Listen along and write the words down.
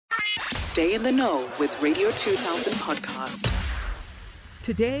Stay in the know with Radio 2000 podcast.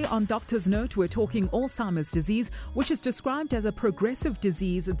 Today on Doctor's Note, we're talking Alzheimer's disease, which is described as a progressive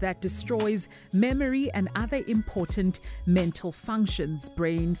disease that destroys memory and other important mental functions.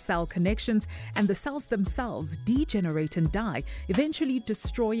 Brain cell connections and the cells themselves degenerate and die, eventually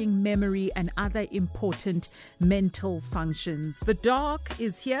destroying memory and other important mental functions. The doc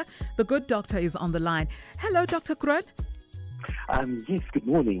is here. The good doctor is on the line. Hello, Dr. Kroon. Yes, good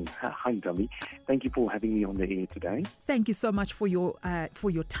morning. Hi, Tommy. Thank you for having me on the air today. Thank you so much for your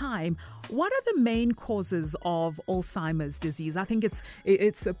time. What are the main causes of Alzheimer's disease? I think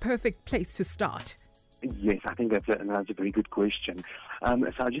it's a perfect place to start. Yes, I think that's a very good question.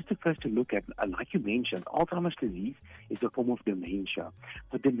 So just to first look at, like you mentioned, Alzheimer's disease is a form of dementia.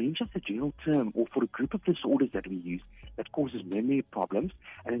 So dementia is a general term or for a group of disorders that we use that causes memory problems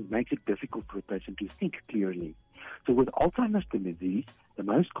and it makes it difficult for a person to think clearly. So with Alzheimer's disease, the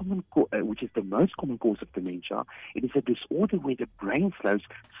most common which is the most common cause of dementia, it is a disorder where the brain cells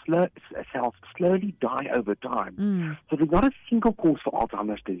slowly die over time. So there's not a single cause for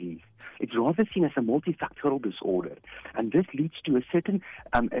Alzheimer's disease. It's rather seen as a multifactorial disorder, and this leads to certain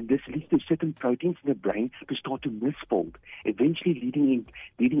proteins in the brain to start to misfold, eventually leading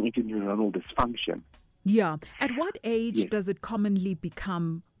into neuronal dysfunction. Yeah. At what age does it commonly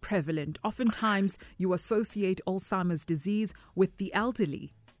become prevalent? Oftentimes, you associate Alzheimer's disease with the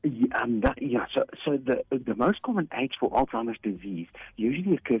elderly. So the most common age for Alzheimer's disease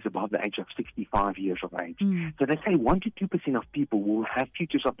usually occurs above the age of 65 years of age. So they say 1 to 2% of people will have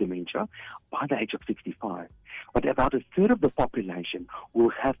features of dementia by the age of 65. But about a third of the population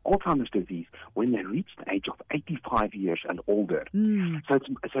will have Alzheimer's disease when they reach the age of 85 years and older. So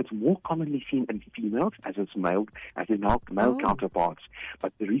it's more commonly seen in females as in male counterparts.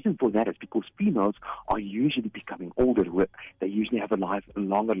 But the reason for that is because females are usually becoming older. They usually have a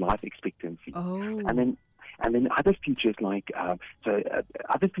longer life expectancy. And then other features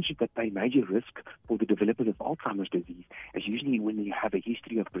other features that play major risk for the development of Alzheimer's disease is usually when you have a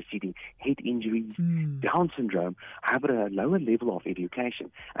history of preceding head injuries, Down syndrome, have a lower level of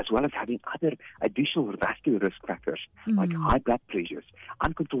education, as well as having other additional vascular risk factors like high blood pressures,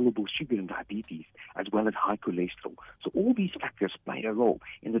 uncontrollable sugar and diabetes, as well as high cholesterol. So all these factors play a role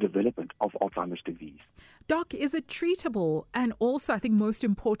in the development of Alzheimer's disease. Doc, is it treatable? And also, I think most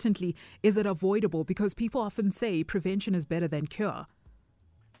importantly, is it avoidable? Because people often say prevention is better than cure.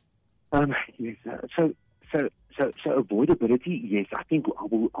 Yes. So avoidability, yes, I think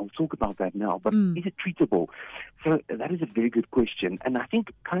I'll talk about that now. But is it treatable? So that is a very good question. And I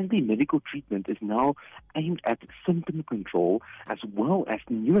think currently medical treatment is now aimed at symptom control as well as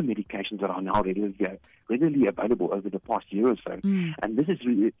newer medications that are now readily available over the past year or so. And this is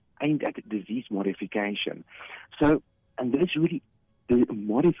really aimed at disease modification. And this really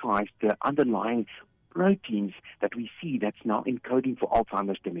modifies the underlying proteins that we see that's now encoding for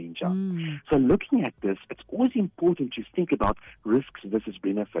Alzheimer's dementia. So looking at this, it's always important to think about risks versus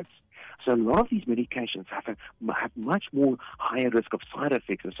benefits. So a lot of these medications have much more higher risk of side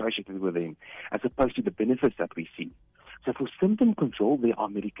effects associated with them as opposed to the benefits that we see. So for symptom control, there are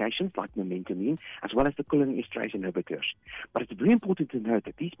medications like mementamine as well as the cholinesterase inhibitors. But it's very important to note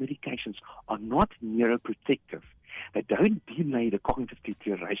that these medications are not neuroprotective. They don't delay the cognitive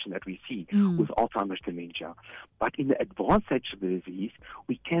deterioration that we see with Alzheimer's dementia. But in the advanced stage of the disease,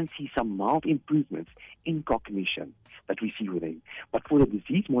 we can see some mild improvements in cognition that we see with them. But for the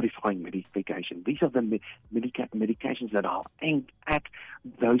disease-modifying medication, these are the medications that are aimed at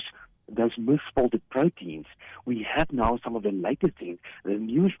those misfolded proteins. We have now some of the latest things, the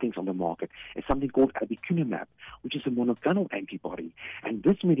newest things on the market, is something called aducanumab, which is a monoclonal antibody. And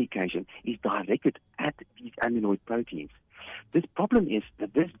this medication is directed at these amyloid proteins. This problem is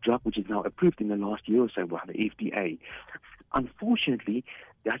that this drug, which is now approved in the last year or so by the FDA, unfortunately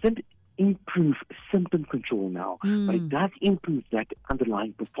doesn't improve symptom control now, but it does improve that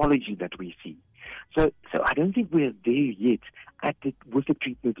underlying pathology that we see. So I don't think we're there yet with the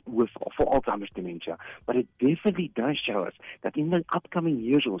treatment for Alzheimer's dementia, but it definitely does show us that in the upcoming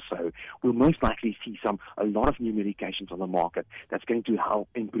years or so, we'll most likely see a lot of new medications on the market that's going to help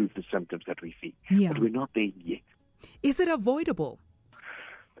improve the symptoms that we see. But we're not there yet. Is it avoidable?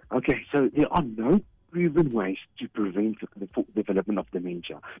 Okay, so there are no proven ways to prevent the development of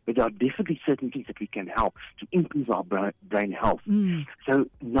dementia, but there are definitely certain things that we can help to improve our brain health. So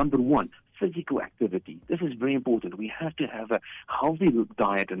number one, physical activity. This is very important. We have to have a healthy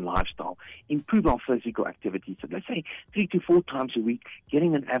diet and lifestyle, improve our physical activity. So let's say 3 to 4 times a week,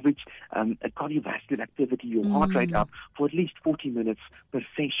 getting an average cardiovascular activity, your heart rate up for at least 40 minutes per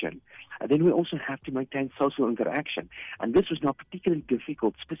session. And then we also have to maintain social interaction. And this was now particularly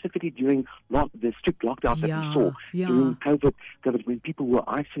difficult, specifically during the strict lockdowns that we saw during COVID, when people were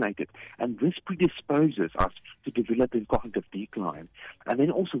isolated. And this predisposes us to develop a cognitive decline. And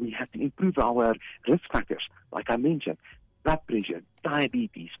then also we have to improve our risk factors, like I mentioned. Blood pressure,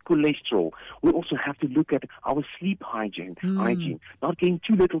 diabetes, cholesterol. We also have to look at our sleep hygiene. Not getting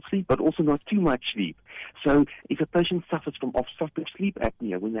too little sleep, but also not too much sleep. So if a patient suffers from obstructive sleep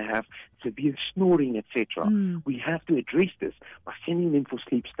apnea, when they have severe snoring, etc., we have to address this by sending them for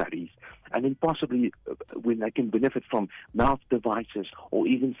sleep studies, and then possibly when they can benefit from mouth devices or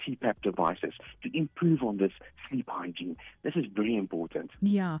even CPAP devices to improve on this sleep hygiene. This is very important.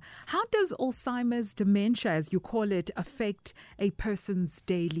 Yeah. How does Alzheimer's dementia, as you call it, affect a person's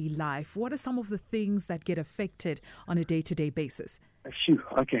daily life? What are some of the things that get affected on a day-to-day basis?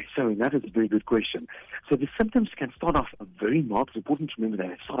 Okay, so that is a very good question. So the symptoms can start off very mild. It's important to remember that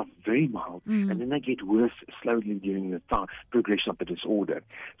they start off very mild, and then they get worse slowly during the progression of the disorder.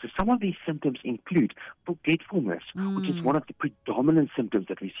 So some of these symptoms include forgetfulness, which is one of the predominant symptoms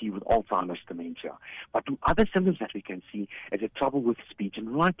that we see with Alzheimer's dementia. But other symptoms that we can see is a trouble with speech and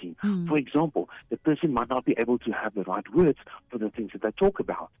writing. For example, the person might not be able to have the right words for the things that they talk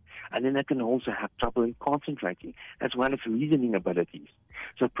about. And then they can also have trouble in concentrating, as well as reasoning abilities.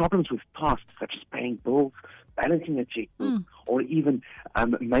 So problems with tasks such as paying bills, balancing a checkbook, or even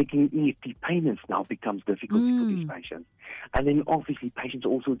making EFT payments now becomes difficult for these patients. And then obviously patients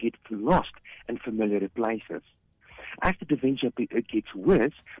also get lost in familiar places. As the dementia gets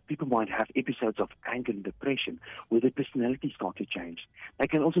worse, people might have episodes of anger and depression where their personality starts to change. They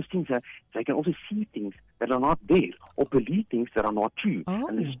can also see things that are not there or believe things that are not true.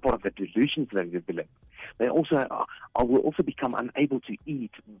 And this is part of the delusions that they develop. They also will also become unable to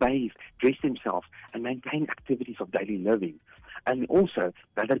eat, bathe, dress themselves, and maintain activities of daily living. And also,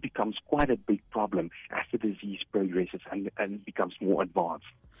 that becomes quite a big problem as the disease progresses and becomes more advanced.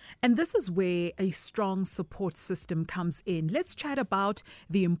 And this is where a strong support system comes in. Let's chat about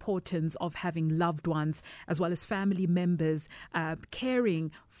the importance of having loved ones as well as family members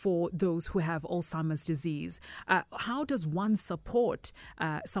caring for those who have Alzheimer's disease. How does one support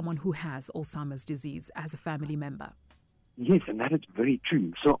someone who has Alzheimer's disease as a family member? Yes, and that is very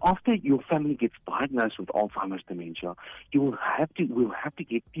true. So after your family gets diagnosed with Alzheimer's dementia, we'll have to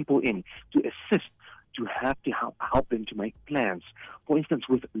get people in to assist, to help them to make plans, for instance,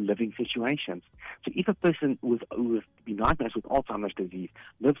 with living situations. So if a person with been diagnosed with Alzheimer's disease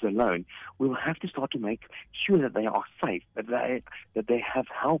lives alone, we'll have to start to make sure that they are safe, that they have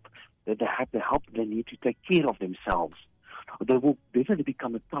help, that they have the help they need to take care of themselves. There will definitely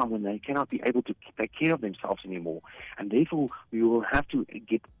become a time when they cannot be able to take care of themselves anymore, and therefore we will have to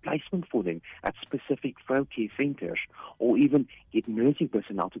get placement for them at specific frail care centers, or even get nursing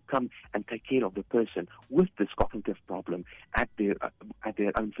personnel to come and take care of the person with this cognitive problem at their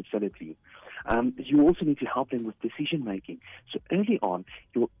own facility. You also need to help them with decision making. So early on,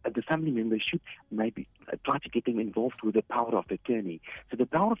 the family members should maybe try to get them involved with the power of attorney. So the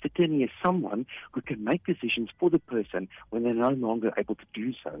power of attorney is someone who can make decisions for the person when they're no longer able to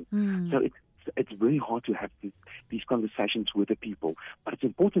do so. So it's very hard to have these conversations with the people, but it's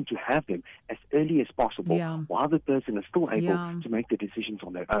important to have them as early as possible while the person is still able to make the decisions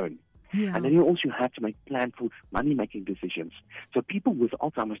on their own. And then you also have to make plans for money-making decisions. So people with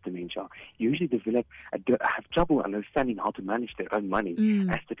Alzheimer's dementia usually have trouble understanding how to manage their own money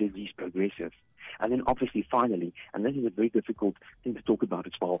as the disease progresses. And then obviously, finally, and this is a very difficult thing to talk about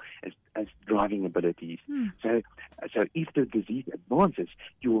as well, as driving abilities. So if the disease advances,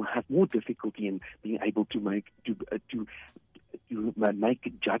 you will have more difficulty in being able to make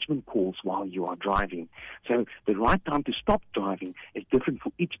judgment calls while you are driving. So the right time to stop driving is different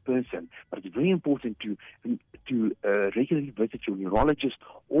for each person, but it's very important to regularly visit your neurologist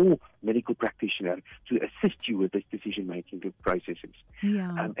or medical practitioner to assist you with this decision-making processes.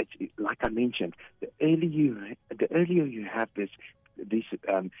 It's like I mentioned, the earlier you have these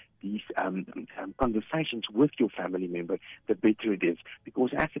conversations with your family member, the better it is.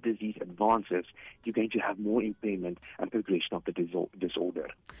 Because as the disease advances, you're going to have more impairment and progression of the disorder.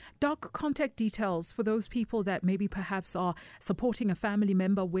 Doc, contact details for those people that maybe perhaps are supporting a family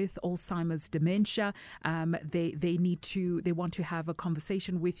member with Alzheimer's dementia. They want to have a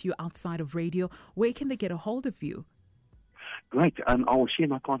conversation with you outside of radio. Where can they get a hold of you? Great. I will share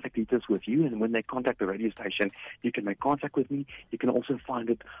my contact details with you, and when they contact the radio station, you can make contact with me. You can also find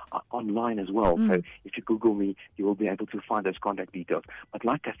it online as well. So if you Google me, you will be able to find those contact details. But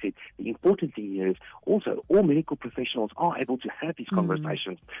like I said, the important thing here is also all medical professionals are able to have these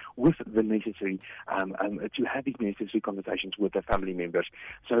conversations with the necessary, to have these necessary conversations with their family members.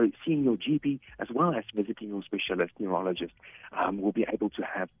 So seeing your GP as well as visiting your specialist, neurologist, will be able to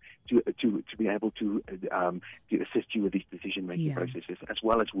have to be able to assist you with these decision-making processes as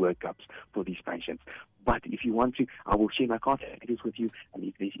well as workups for these patients. But if you want to, I will share my contact details with you. And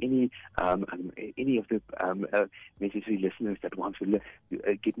if there's any of the necessary listeners that want to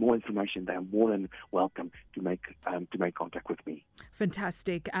get more information, they are more than welcome to make contact with me.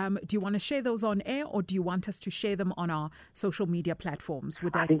 Fantastic. Do you want to share those on air, or do you want us to share them on our social media platforms?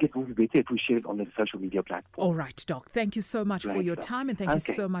 I think it would be better if we share it on the social media platform. All right, Doc. Thank you so much for your time, and thank you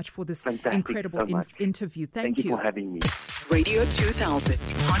so much for this incredible interview. Thank you for having me. Radio 2000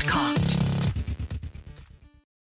 podcast.